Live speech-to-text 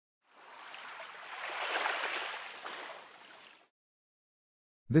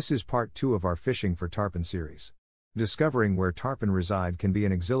This is part 2 of our Fishing for Tarpon series. Discovering where tarpon reside can be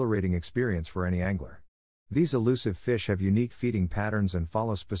an exhilarating experience for any angler. These elusive fish have unique feeding patterns and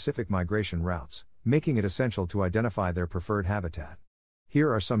follow specific migration routes, making it essential to identify their preferred habitat.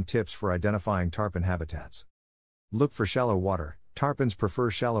 Here are some tips for identifying tarpon habitats. Look for shallow water. Tarpons prefer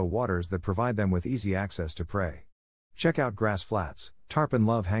shallow waters that provide them with easy access to prey. Check out grass flats. Tarpon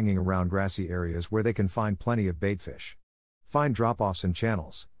love hanging around grassy areas where they can find plenty of baitfish. Find drop-offs and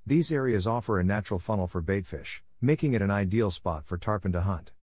channels. These areas offer a natural funnel for baitfish, making it an ideal spot for tarpon to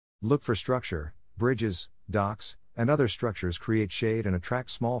hunt. Look for structure. Bridges, docks, and other structures create shade and attract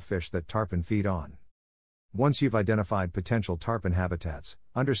small fish that tarpon feed on. Once you've identified potential tarpon habitats,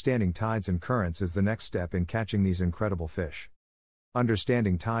 understanding tides and currents is the next step in catching these incredible fish.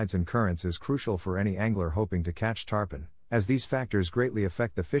 Understanding tides and currents is crucial for any angler hoping to catch tarpon, as these factors greatly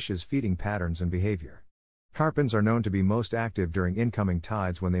affect the fish's feeding patterns and behavior. Tarpons are known to be most active during incoming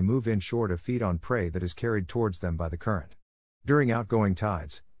tides when they move inshore to feed on prey that is carried towards them by the current. During outgoing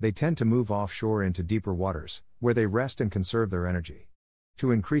tides, they tend to move offshore into deeper waters, where they rest and conserve their energy.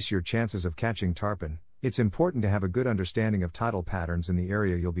 To increase your chances of catching tarpon, it's important to have a good understanding of tidal patterns in the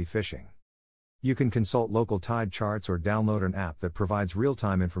area you'll be fishing. You can consult local tide charts or download an app that provides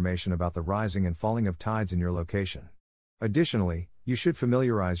real-time information about the rising and falling of tides in your location. Additionally, you should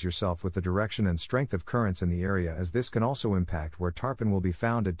familiarize yourself with the direction and strength of currents in the area, as this can also impact where tarpon will be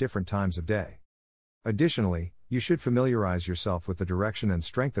found at different times of day.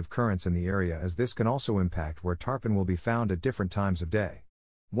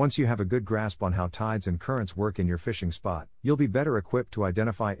 Once you have a good grasp on how tides and currents work in your fishing spot, you'll be better equipped to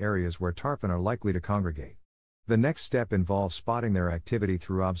identify areas where tarpon are likely to congregate. The next step involves spotting their activity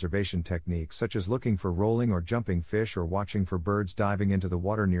through observation techniques such as looking for rolling or jumping fish or watching for birds diving into the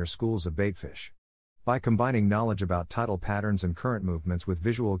water near schools of baitfish. By combining knowledge about tidal patterns and current movements with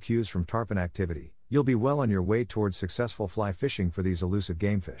visual cues from tarpon activity, you'll be well on your way towards successful fly fishing for these elusive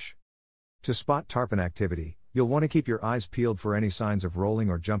gamefish. To spot tarpon activity, you'll want to keep your eyes peeled for any signs of rolling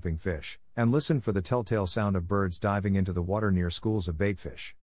or jumping fish, and listen for the telltale sound of birds diving into the water near schools of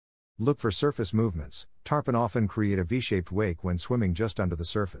baitfish. Look for surface movements. Tarpon often create a V-shaped wake when swimming just under the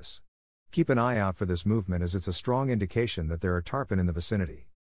surface. Keep an eye out for this movement, as it's a strong indication that there are tarpon in the vicinity.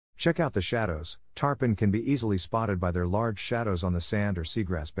 Check out the shadows. Tarpon can be easily spotted by their large shadows on the sand or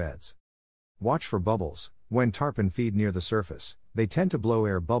seagrass beds. Watch for bubbles. When tarpon feed near the surface, they tend to blow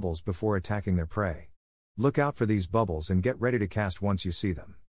air bubbles before attacking their prey. Look out for these bubbles and get ready to cast once you see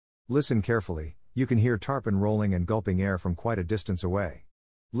them. Listen carefully. You can hear tarpon rolling and gulping air from quite a distance away.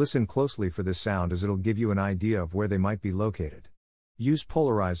 Listen closely for this sound, as it'll give you an idea of where they might be located. Use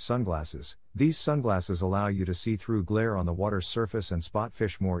polarized sunglasses. These sunglasses allow you to see through glare on the water's surface and spot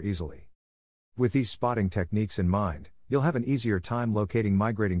fish more easily. With these spotting techniques in mind, you'll have an easier time locating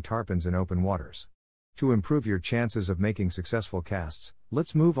migrating tarpons in open waters. To improve your chances of making successful casts,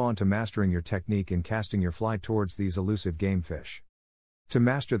 let's move on to mastering your technique in casting your fly towards these elusive game fish. To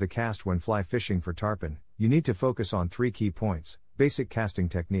master the cast when fly fishing for tarpon, you need to focus on 3 key points. Basic casting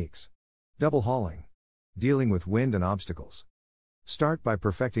techniques. Double hauling. Dealing with wind and obstacles. Start by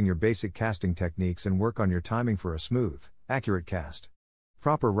perfecting your basic casting techniques and work on your timing for a smooth, accurate cast.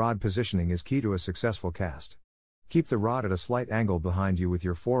 Proper rod positioning is key to a successful cast. Keep the rod at a slight angle behind you with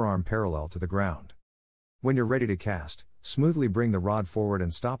your forearm parallel to the ground. When you're ready to cast, smoothly bring the rod forward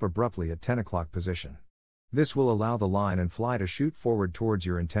and stop abruptly at 10 o'clock position. This will allow the line and fly to shoot forward towards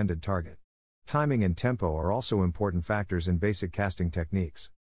your intended target. Timing and tempo are also important factors in basic casting techniques.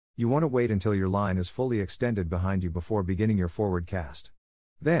 You want to wait until your line is fully extended behind you before beginning your forward cast.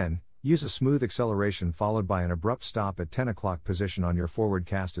 Then, use a smooth acceleration followed by an abrupt stop at 10 o'clock position on your forward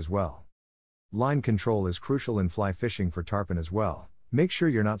cast as well. Line control is crucial in fly fishing for tarpon as well. Make sure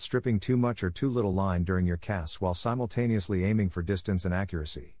you're not stripping too much or too little line during your casts while simultaneously aiming for distance and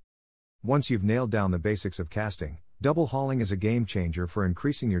accuracy. Once you've nailed down the basics of casting, double hauling is a game changer for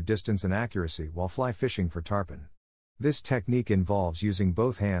increasing your distance and accuracy while fly fishing for tarpon. This technique involves using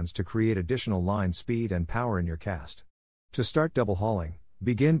both hands to create additional line speed and power in your cast. To start double hauling,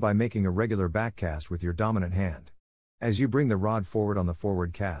 begin by making a regular back cast with your dominant hand. As you bring the rod forward on the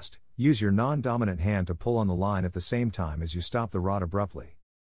forward cast, use your non-dominant hand to pull on the line at the same time as you stop the rod abruptly.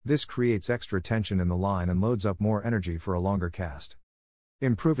 This creates extra tension in the line and loads up more energy for a longer cast.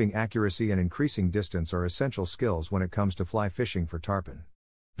 Improving accuracy and increasing distance are essential skills when it comes to fly fishing for tarpon.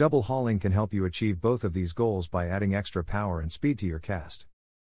 Double hauling can help you achieve both of these goals by adding extra power and speed to your cast.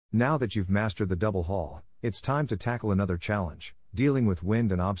 Now that you've mastered the double haul, it's time to tackle another challenge: dealing with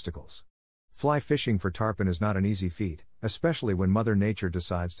wind and obstacles. Fly fishing for tarpon is not an easy feat, especially when Mother Nature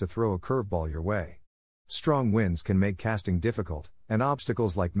decides to throw a curveball your way. Strong winds can make casting difficult, and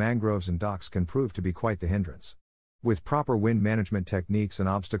obstacles like mangroves and docks can prove to be quite the hindrance. With proper wind management techniques and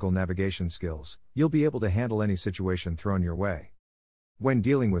obstacle navigation skills, you'll be able to handle any situation thrown your way. When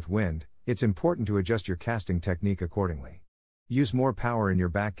dealing with wind, it's important to adjust your casting technique accordingly. Use more power in your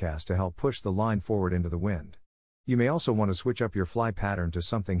backcast to help push the line forward into the wind. You may also want to switch up your fly pattern to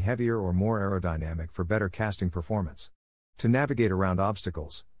something heavier or more aerodynamic for better casting performance. To navigate around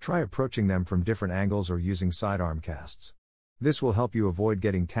obstacles, try approaching them from different angles or using sidearm casts. This will help you avoid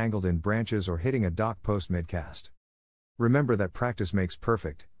getting tangled in branches or hitting a dock post mid-cast. Remember that practice makes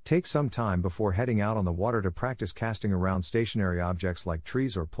perfect. Take some time before heading out on the water to practice casting around stationary objects like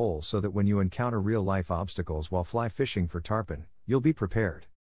trees or poles so that when you encounter real-life obstacles while fly fishing for tarpon, you'll be prepared.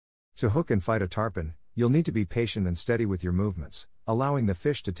 To hook and fight a tarpon, you'll need to be patient and steady with your movements, allowing the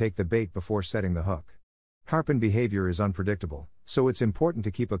fish to take the bait before setting the hook. Tarpon behavior is unpredictable, so it's important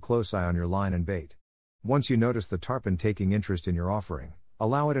to keep a close eye on your line and bait. Once you notice the tarpon taking interest in your offering,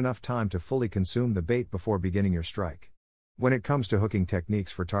 allow it enough time to fully consume the bait before beginning your strike. When it comes to hooking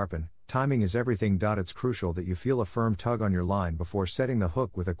techniques for tarpon, timing is everything. It's crucial that you feel a firm tug on your line before setting the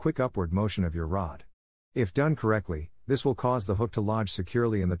hook with a quick upward motion of your rod. If done correctly, this will cause the hook to lodge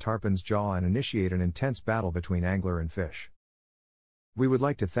securely in the tarpon's jaw and initiate an intense battle between angler and fish. We would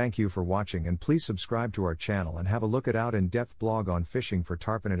like to thank you for watching, and please subscribe to our channel and have a look at our in-depth blog on fishing for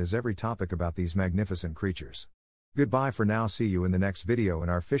tarpon. It has every topic about these magnificent creatures. Goodbye for now. See you in the next video in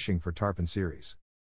our Fishing for Tarpon series.